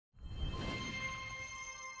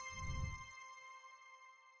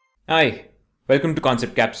Hi, welcome to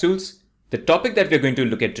Concept Capsules. The topic that we're going to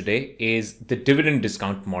look at today is the dividend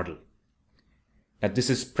discount model. Now, this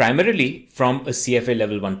is primarily from a CFA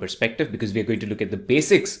level 1 perspective because we're going to look at the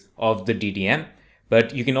basics of the DDM,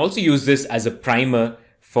 but you can also use this as a primer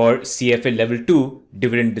for CFA level 2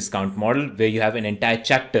 dividend discount model where you have an entire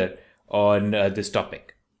chapter on this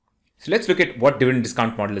topic. So let's look at what dividend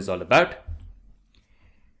discount model is all about.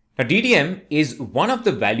 Now, DDM is one of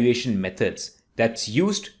the valuation methods that's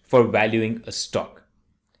used for valuing a stock.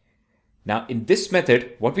 Now, in this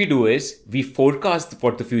method, what we do is we forecast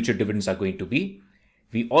what the future dividends are going to be.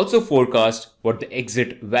 We also forecast what the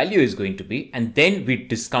exit value is going to be, and then we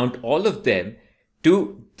discount all of them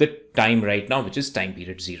to the time right now, which is time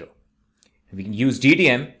period 0. We can use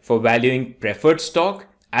DDM for valuing preferred stock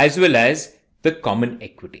as well as the common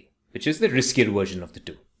equity, which is the riskier version of the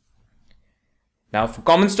two. Now, for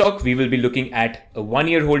common stock, we will be looking at a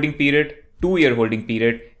 1-year holding period, 2-year holding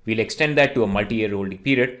period. We'll extend that to a multi-year holding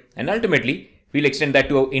period, and ultimately we'll extend that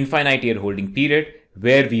to an infinite year holding period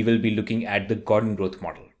where we will be looking at the Gordon growth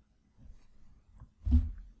model.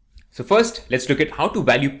 So first, let's look at how to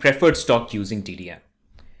value preferred stock using DDM.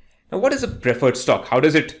 Now, what is a preferred stock? How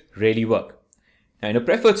does it really work? Now, in a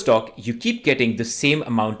preferred stock, you keep getting the same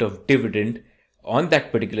amount of dividend on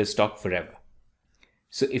that particular stock forever.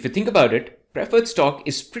 So if you think about it, preferred stock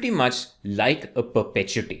is pretty much like a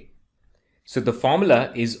perpetuity. So the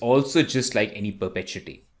formula is also just like any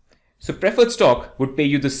perpetuity. So preferred stock would pay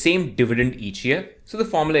you the same dividend each year. So the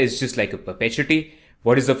formula is just like a perpetuity.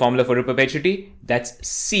 What is the formula for a perpetuity? That's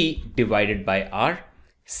C divided by R.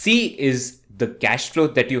 C is the cash flow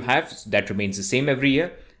that you have, so that remains the same every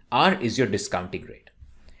year. R is your discounting rate.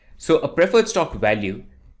 So a preferred stock value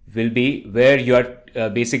will be where you are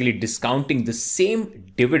basically discounting the same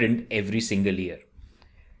dividend every single year.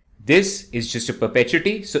 This is just a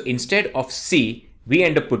perpetuity. So instead of C, we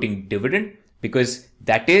end up putting dividend because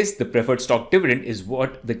that is the preferred stock dividend is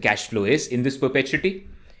what the cash flow is in this perpetuity.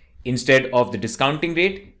 Instead of the discounting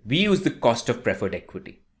rate, we use the cost of preferred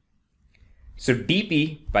equity. So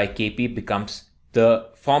DP by KP becomes the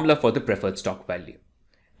formula for the preferred stock value.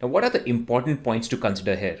 Now, what are the important points to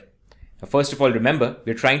consider here? Now, first of all, remember,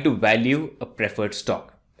 we're trying to value a preferred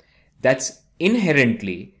stock. That's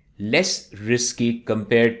inherently less risky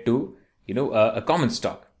compared to a common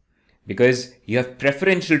stock because you have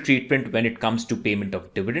preferential treatment when it comes to payment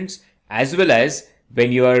of dividends as well as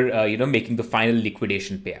when you are making the final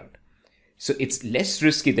liquidation payout. So it's less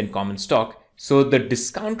risky than common stock. So the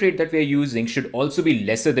discount rate that we are using should also be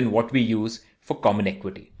lesser than what we use for common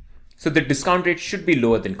equity. So the discount rate should be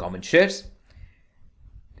lower than common shares.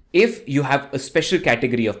 If you have a special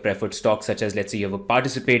category of preferred stock, such as let's say you have a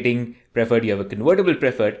participating preferred, you have a convertible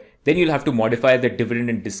preferred, then you'll have to modify the dividend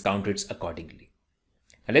and discount rates accordingly.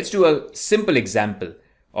 Now let's do a simple example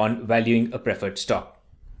on valuing a preferred stock.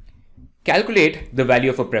 Calculate the value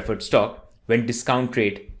of a preferred stock when discount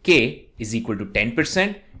rate K is equal to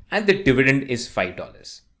 10% and the dividend is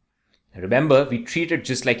 $5. Now remember, we treat it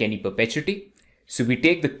just like any perpetuity. So we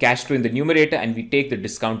take the cash flow in the numerator and we take the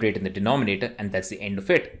discount rate in the denominator, and that's the end of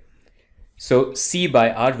it. So C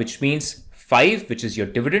by R, which means 5, which is your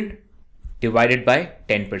dividend, divided by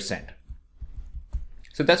 10%.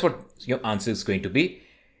 So that's what your answer is going to be.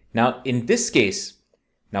 Now, in this case,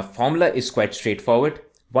 now formula is quite straightforward.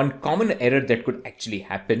 One common error that could actually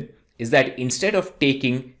happen is that instead of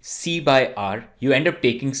taking C by R, you end up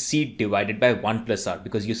taking C divided by 1 plus R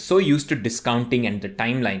because you're so used to discounting and the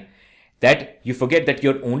timeline that you forget that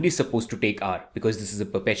you're only supposed to take R because this is a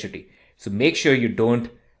perpetuity. So make sure you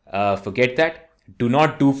don't forget that. Do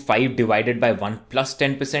not do 5 divided by 1 plus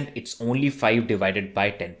 10%. It's only 5 divided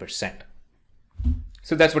by 10%.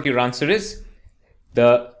 So that's what your answer is.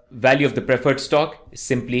 The value of the preferred stock is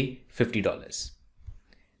simply $50.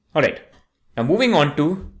 All right. Now moving on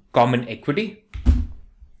to common equity.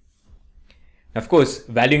 Of course,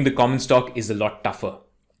 valuing the common stock is a lot tougher.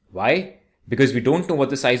 Why? Because we don't know what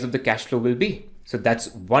the size of the cash flow will be. So that's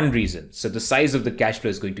one reason. So the size of the cash flow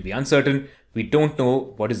is going to be uncertain. We don't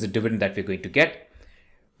know what is the dividend that we're going to get.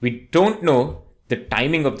 We don't know the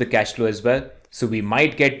timing of the cash flow as well. So we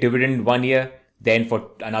might get dividend 1 year, then for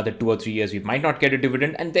another 2 or 3 years, we might not get a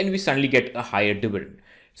dividend, and then we suddenly get a higher dividend.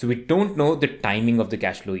 So we don't know the timing of the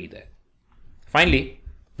cash flow either. Finally,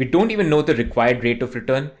 we don't even know the required rate of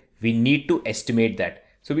return. We need to estimate that.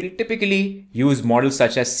 So we'll typically use models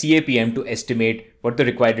such as CAPM to estimate what the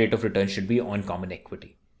required rate of return should be on common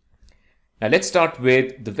equity. Now let's start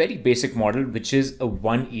with the very basic model, which is a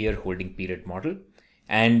 1-year holding period model.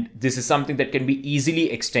 And this is something that can be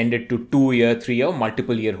easily extended to 2-year, 3-year,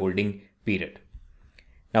 multiple year holding period.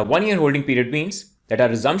 Now 1-year holding period means that our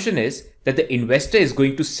assumption is that the investor is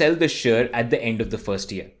going to sell the share at the end of the first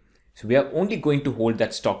year. So we are only going to hold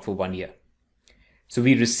that stock for 1 year. So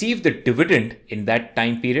we receive the dividend in that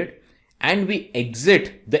time period and we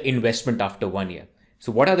exit the investment after 1 year.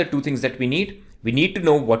 So what are the two things that we need? We need to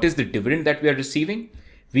know what is the dividend that we are receiving.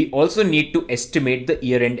 We also need to estimate the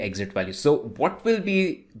year-end exit value. So what will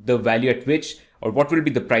be the value at which, or what will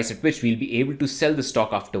be the price at which we'll be able to sell the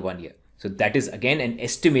stock after 1 year? So that is again an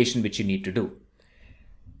estimation which you need to do.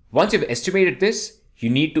 Once you've estimated this, you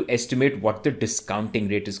need to estimate what the discounting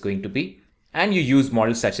rate is going to be. And you use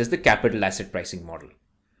models such as the capital asset pricing model.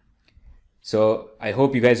 So I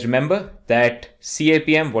hope you guys remember that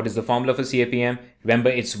CAPM, what is the formula for CAPM? Remember,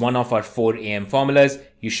 it's one of our 4 AM formulas.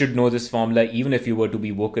 You should know this formula even if you were to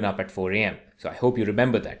be woken up at 4 AM. So I hope you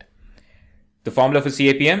remember that. The formula for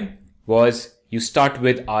CAPM was you start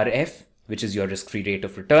with RF, which is your risk-free rate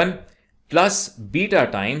of return, plus beta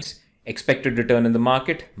times expected return in the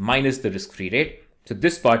market minus the risk-free rate. So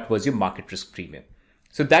this part was your market risk premium.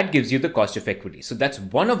 So that gives you the cost of equity. So that's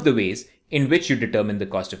one of the ways in which you determine the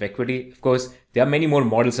cost of equity. Of course, there are many more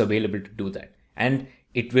models available to do that. And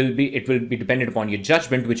it will be dependent upon your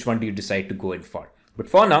judgment, which one do you decide to go in for. But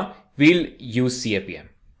for now, we'll use CAPM.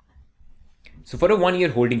 So for a 1 year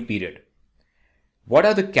holding period, what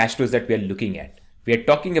are the cash flows that we are looking at? We are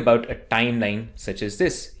talking about a timeline such as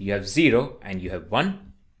this. You have 0 and you have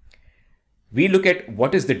 1. We look at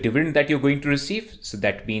what is the dividend that you're going to receive. So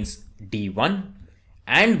that means D1.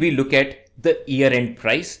 And we look at the year-end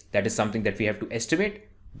price. That is something that we have to estimate.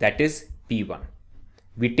 That is P1.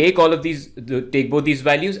 We take all of these, take both these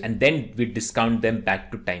values, and then we discount them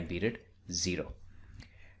back to time period 0.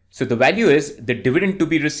 So the value is the dividend to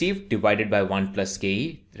be received divided by 1 plus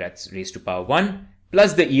KE, that's raised to power 1,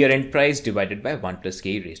 plus the year-end price divided by 1 plus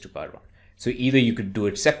KE raised to power 1. So either you could do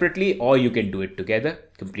it separately or you can do it together,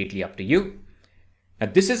 completely up to you. Now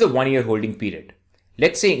this is a 1 year holding period.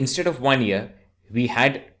 Let's say instead of 1 year, we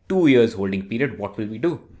had 2 years holding period. What will we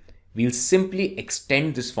do? We'll simply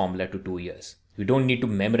extend this formula to 2 years. You don't need to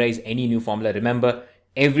memorize any new formula. Remember,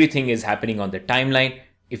 everything is happening on the timeline.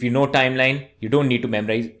 If you know timeline, you don't need to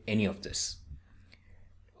memorize any of this.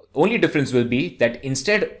 Only difference will be that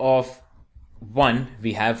instead of 1,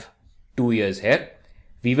 we have 2 years here.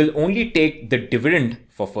 We will only take the dividend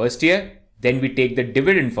for first year. Then we take the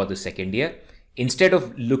dividend for the second year. Instead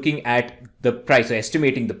of looking at the price or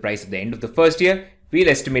estimating the price at the end of the first year, we'll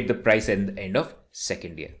estimate the price at the end of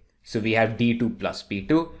second year. So we have D2 plus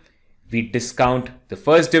P2. We discount the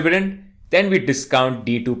first dividend, then we discount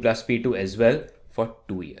D2 plus P2 as well for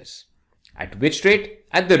 2 years. At which rate?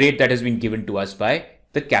 At the rate that has been given to us by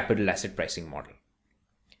the capital asset pricing model.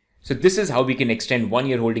 So this is how we can extend 1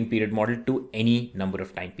 year holding period model to any number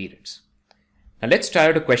of time periods. Now let's try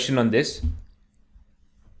out a question on this.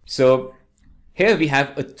 So here we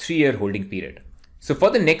have a 3 year holding period. So for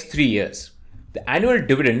the next 3 years, the annual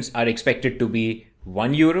dividends are expected to be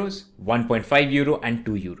 1 euros, 1.5 euro and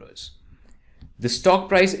 2 euros. The stock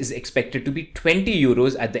price is expected to be 20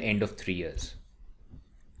 euros at the end of 3 years.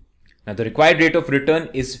 Now the required rate of return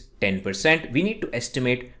is 10%. We need to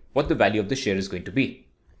estimate what the value of the share is going to be.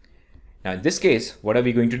 Now in this case, what are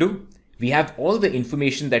we going to do? We have all the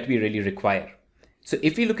information that we really require. So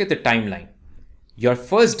if we look at the timeline, your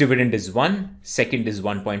first dividend is 1, second is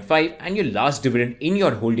 1.5, and your last dividend in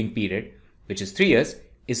your holding period, which is 3 years,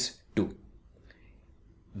 is 2.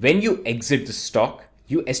 When you exit the stock,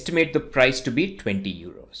 you estimate the price to be 20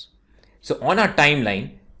 euros. So on our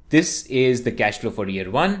timeline, this is the cash flow for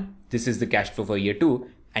year 1, this is the cash flow for year 2,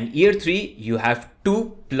 and year 3, you have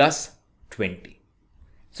 2 plus 20.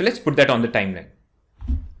 So let's put that on the timeline.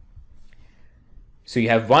 So you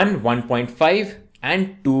have 1, 1.5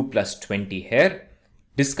 and 2 plus 20 here.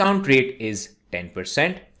 Discount rate is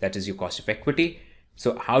 10%. That is your cost of equity.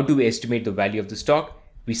 So how do we estimate the value of the stock?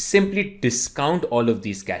 We simply discount all of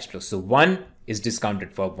these cash flows. So 1 is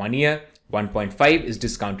discounted for 1 year, 1.5 is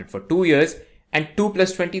discounted for 2 years, and 2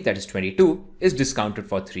 plus 20, that is 22, is discounted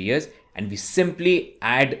for 3 years. And we simply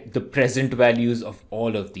add the present values of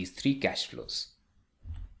all of these 3 cash flows.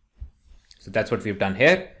 So that's what we've done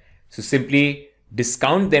here. So simply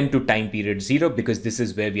discount them to time period 0 because this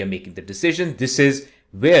is where we are making the decision. This is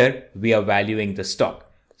where we are valuing the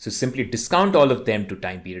stock. So simply discount all of them to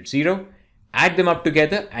time period 0, add them up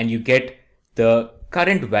together, and you get the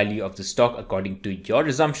current value of the stock according to your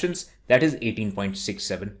assumptions. That is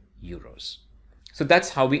 18.67 euros. So that's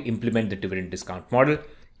how we implement the dividend discount model.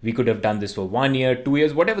 We could have done this for 1 year, 2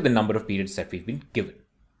 years, whatever the number of periods that we've been given.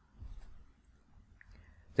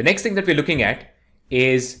 The next thing that we're looking at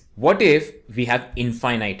is what if we have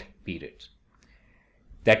infinite periods?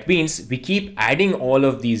 That means we keep adding all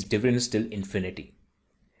of these dividends till infinity.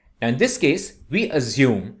 Now in this case, we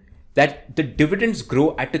assume that the dividends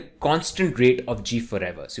grow at a constant rate of G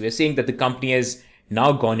forever. So we're saying that the company has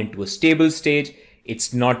now gone into a stable stage.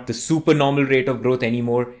 It's not the supernormal rate of growth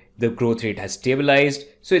anymore. The growth rate has stabilized.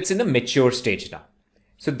 So it's in a mature stage now.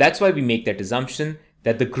 So that's why we make that assumption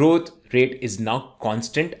that the growth rate is now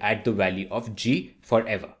constant at the value of G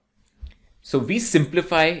forever. So we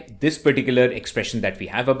simplify this particular expression that we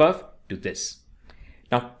have above to this.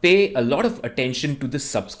 Now pay a lot of attention to the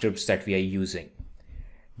subscripts that we are using.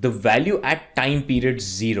 The value at time period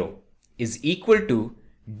 0 is equal to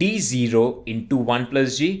D0 into 1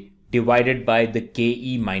 plus G divided by the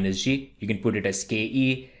KE minus G. You can put it as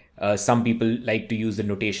KE. Some people like to use the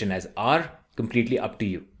notation as R, completely up to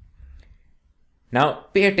you. Now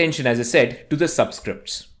pay attention, as I said, to the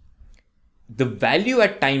subscripts. The value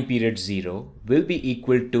at time period 0 will be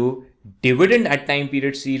equal to dividend at time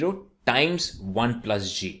period 0 times 1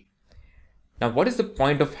 plus G. Now what is the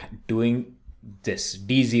point of doing this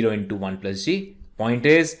D0 into 1 plus G? Point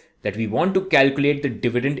is that we want to calculate the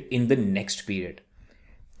dividend in the next period.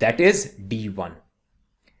 That is D1.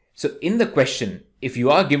 So in the question, if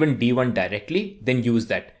you are given D1 directly, then use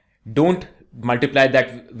that. Don't multiply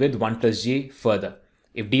that with 1 plus G further.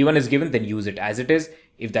 If D1 is given, then use it as it is.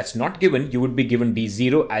 If that's not given, you would be given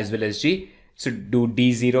D0 as well as G. So do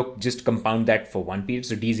D0, just compound that for one period.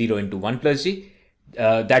 So D0 into 1 plus G,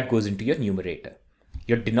 that goes into your numerator.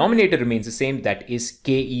 Your denominator remains the same, that is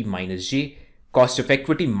KE minus G, cost of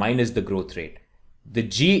equity minus the growth rate. The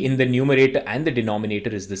G in the numerator and the denominator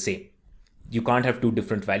is the same. You can't have two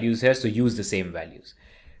different values here, so use the same values.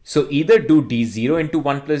 So either do D0 into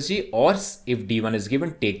 1 plus G, or if D1 is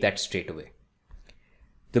given, take that straight away.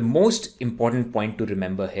 The most important point to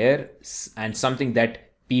remember here, and something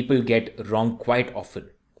that people get wrong quite often,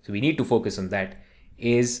 so we need to focus on that,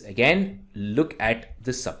 is again, look at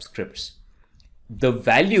the subscripts. The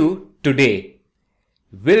value today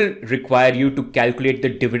will require you to calculate the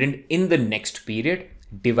dividend in the next period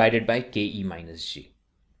divided by KE minus G.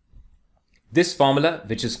 This formula,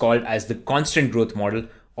 which is called as the constant growth model,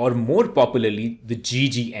 or more popularly the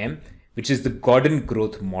GGM, which is the Gordon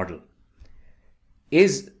growth model,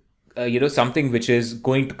 is something which is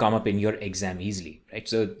going to come up in your exam easily, right?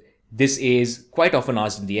 So this is quite often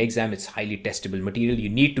asked in the exam. It's highly testable material. You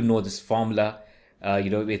need to know this formula.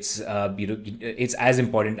 It's as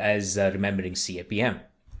important as remembering CAPM.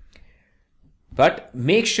 But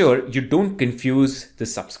make sure you don't confuse the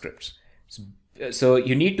subscripts. So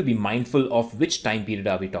you need to be mindful of which time period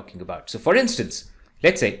are we talking about. So for instance,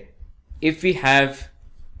 let's say if we have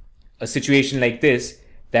a situation like this,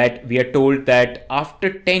 that we are told that after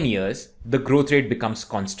 10 years, the growth rate becomes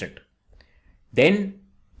constant. Then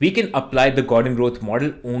we can apply the Gordon growth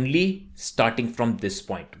model only starting from this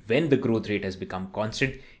point. When the growth rate has become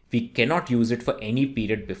constant, we cannot use it for any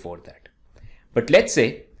period before that. But let's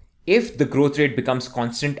say if the growth rate becomes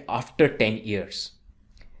constant after 10 years,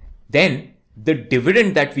 then the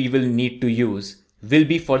dividend that we will need to use will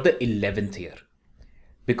be for the 11th year,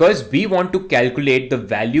 because we want to calculate the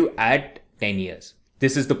value at 10 years.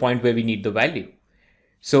 This is the point where we need the value.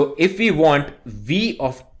 So if we want V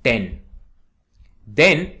of 10,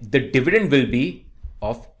 then the dividend will be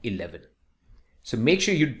of 11. So make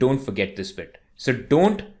sure you don't forget this bit. So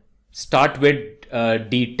don't start with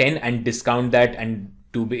D10 and discount that and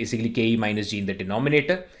do basically KE minus G in the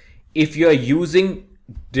denominator. If you are using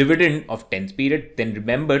dividend of 10th period, then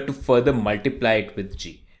remember to further multiply it with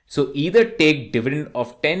G. So either take dividend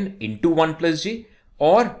of 10 into 1 plus G,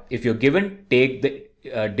 or if you're given, take the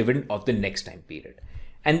dividend of the next time period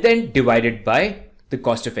and then divide it by the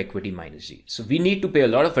cost of equity minus G. So we need to pay a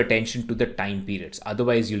lot of attention to the time periods.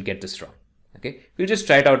 Otherwise you'll get this wrong. Okay. We'll just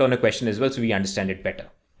try it out on a question as well, so we understand it better.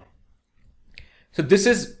 So this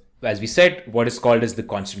is, as we said, what is called as the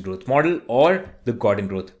constant growth model or the Gordon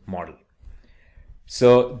growth model.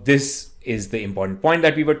 So this is the important point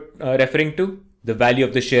that we were referring to. The value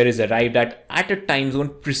of the share is arrived at a time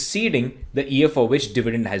zone preceding the year for which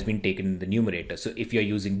dividend has been taken in the numerator. So if you're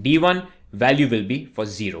using D1, value will be for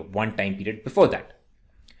 0, one time period before that.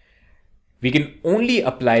 We can only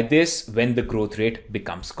apply this when the growth rate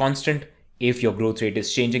becomes constant. If your growth rate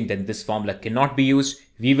is changing, then this formula cannot be used.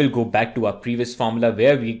 We will go back to our previous formula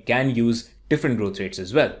where we can use different growth rates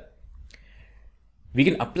as well. We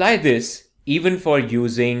can apply this even for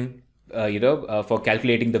using for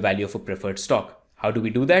calculating the value of a preferred stock. How do we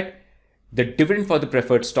do that? The dividend for the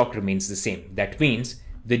preferred stock remains the same. That means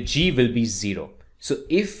the G will be 0. So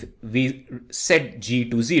if we set G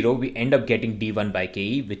to 0, we end up getting D1 by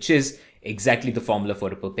KE, which is exactly the formula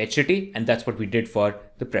for a perpetuity. And that's what we did for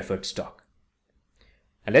the preferred stock.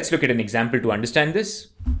 Now let's look at an example to understand this.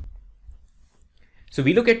 So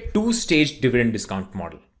we look at two-stage dividend discount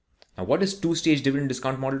model. Now, what does two-stage dividend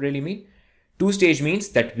discount model really mean? Two-stage means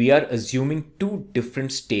that we are assuming two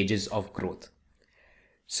different stages of growth.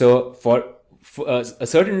 So for a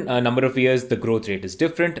certain number of years, the growth rate is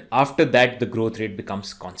different. After that, the growth rate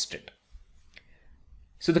becomes constant.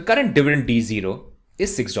 So the current dividend D0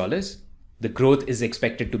 is $6. The growth is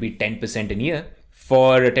expected to be 10% a year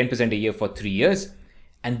for 10% a year for 3 years,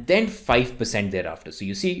 and then 5% thereafter. So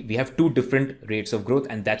you see, we have two different rates of growth,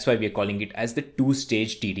 and that's why we are calling it as the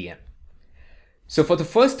two-stage TDM. So for the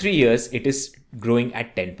first 3 years, it is growing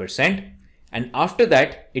at 10%, and after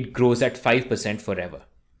that, it grows at 5% forever.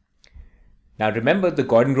 Now remember, the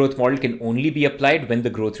Gordon growth model can only be applied when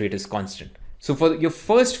the growth rate is constant. So for your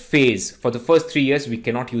first phase, for the first 3 years, we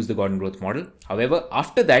cannot use the Gordon growth model. However,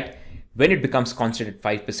 after that, when it becomes constant at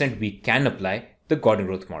 5%, we can apply the Gordon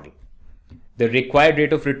growth model. The required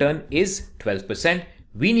rate of return is 12%.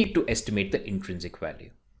 We need to estimate the intrinsic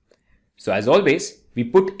value. So as always, we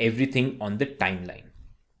put everything on the timeline.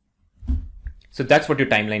 So that's what your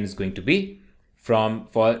timeline is going to be. From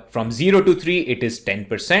 0 to 3, it is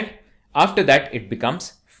 10%. After that, it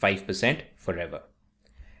becomes 5% forever.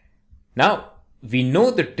 Now, we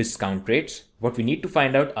know the discount rates. What we need to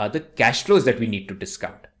find out are the cash flows that we need to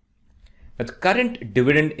discount. Now, the current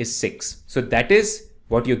dividend is 6. So that is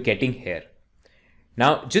what you're getting here.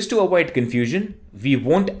 Now, just to avoid confusion, we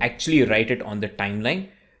won't actually write it on the timeline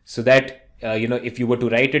so that, if you were to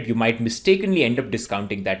write it, you might mistakenly end up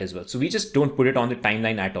discounting that as well. So we just don't put it on the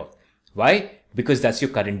timeline at all. Why? Because that's your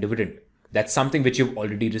current dividend. That's something which you've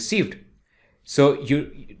already received. So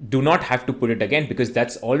you do not have to put it again because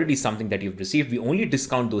that's already something that you've received. We only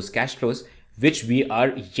discount those cash flows which we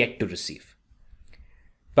are yet to receive.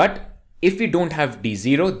 But if we don't have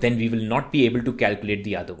D0, then we will not be able to calculate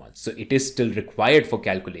the other ones. So it is still required for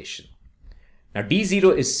calculation. Now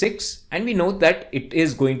D0 is 6, and we know that it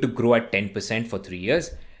is going to grow at 10% for 3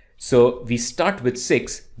 years. So we start with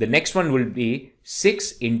 6. The next one will be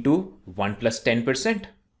 6 into 1 plus 10%.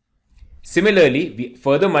 Similarly, we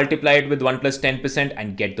further multiply it with 1 plus 10%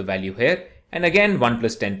 and get the value here. And again, 1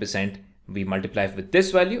 plus 10%, we multiply with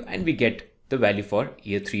this value and we get the value for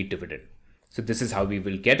year 3 dividend. So this is how we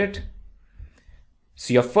will get it.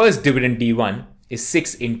 So your first dividend D1 is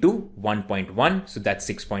 6 into 1.1. So that's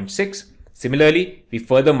 6.6. Similarly, we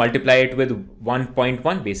further multiply it with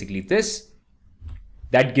 1.1, basically this.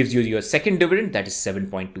 That gives you your second dividend, that is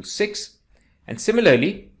 7.26. And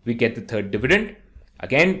similarly, we get the third dividend.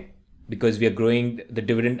 Again, because we are growing the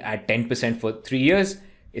dividend at 10% for 3 years,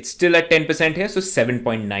 it's still at 10% here, so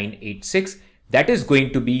 7.986. That is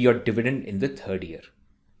going to be your dividend in the third year.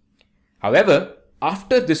 However,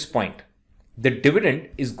 after this point, the dividend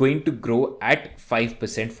is going to grow at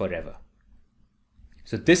 5% forever.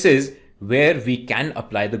 So this is where we can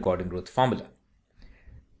apply the Gordon growth formula.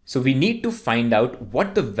 So we need to find out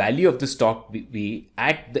what the value of the stock will be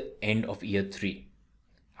at the end of year 3.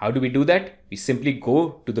 How do we do that? We simply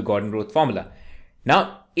go to the Gordon growth formula.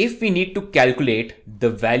 Now, if we need to calculate the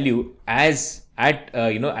value as at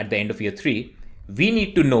the end of year 3, we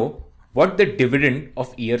need to know what the dividend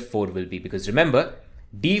of year 4 will be. Because remember,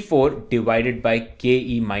 D4 divided by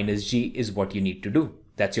KE minus G is what you need to do.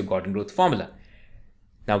 That's your Gordon growth formula.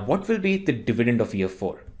 Now, what will be the dividend of year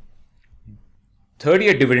 4? Third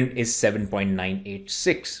year dividend is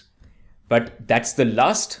 7.986. But that's the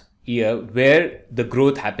last year where the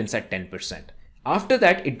growth happens at 10%. After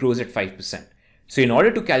that, it grows at 5%. So in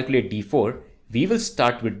order to calculate D4, we will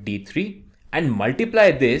start with D3 and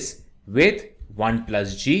multiply this with 1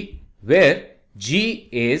 plus G, where G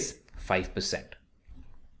is 5%.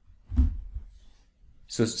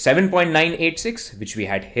 So 7.986, which we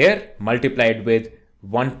had here, multiplied with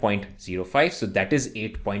 1.05. So that is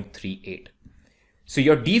 8.38. So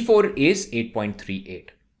your D4 is 8.38.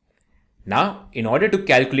 Now, in order to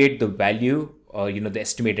calculate the value or the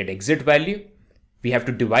estimated exit value, we have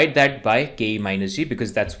to divide that by KE minus G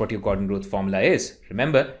because that's what your Gordon growth formula is.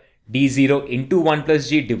 Remember, D0 into 1 plus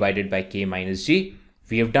G divided by K minus G.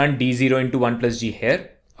 We have done D0 into 1 plus G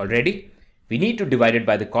here already. We need to divide it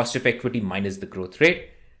by the cost of equity minus the growth rate.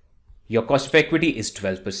 Your cost of equity is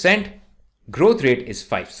 12%. Growth rate is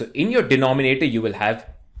 5. So in your denominator, you will have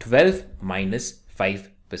 12 minus 5%.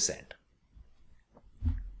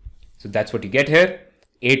 So that's what you get here.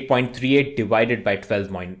 8.38 divided by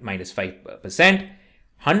 12 minus 5%,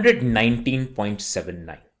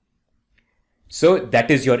 119.79. So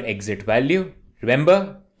that is your exit value.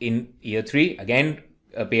 Remember, in year 3, again,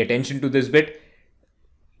 pay attention to this bit.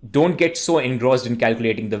 Don't get so engrossed in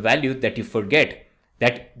calculating the value that you forget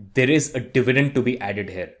that there is a dividend to be added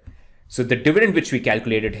here. So the dividend which we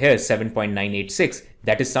calculated here, 7.986,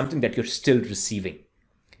 that is something that you're still receiving.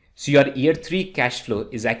 So your year 3 cash flow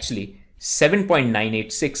is actually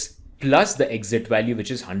 7.986 plus the exit value,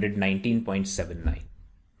 which is 119.79.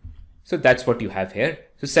 So that's what you have here.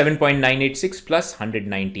 So 7.986 plus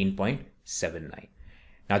 119.79.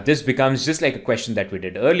 Now this becomes just like a question that we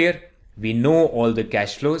did earlier. We know all the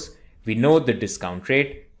cash flows. We know the discount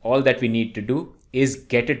rate. All that we need to do is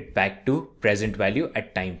get it back to present value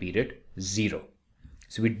at time period 0.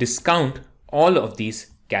 So we discount all of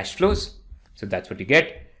these cash flows. So that's what you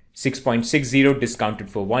get. 6.60 discounted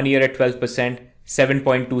for 1 year at 12%,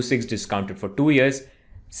 7.26 discounted for 2 years,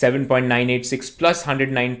 7.986 plus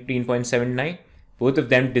 119.79, both of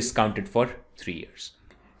them discounted for 3 years.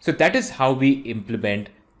 So that is how we implement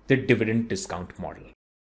the dividend discount model.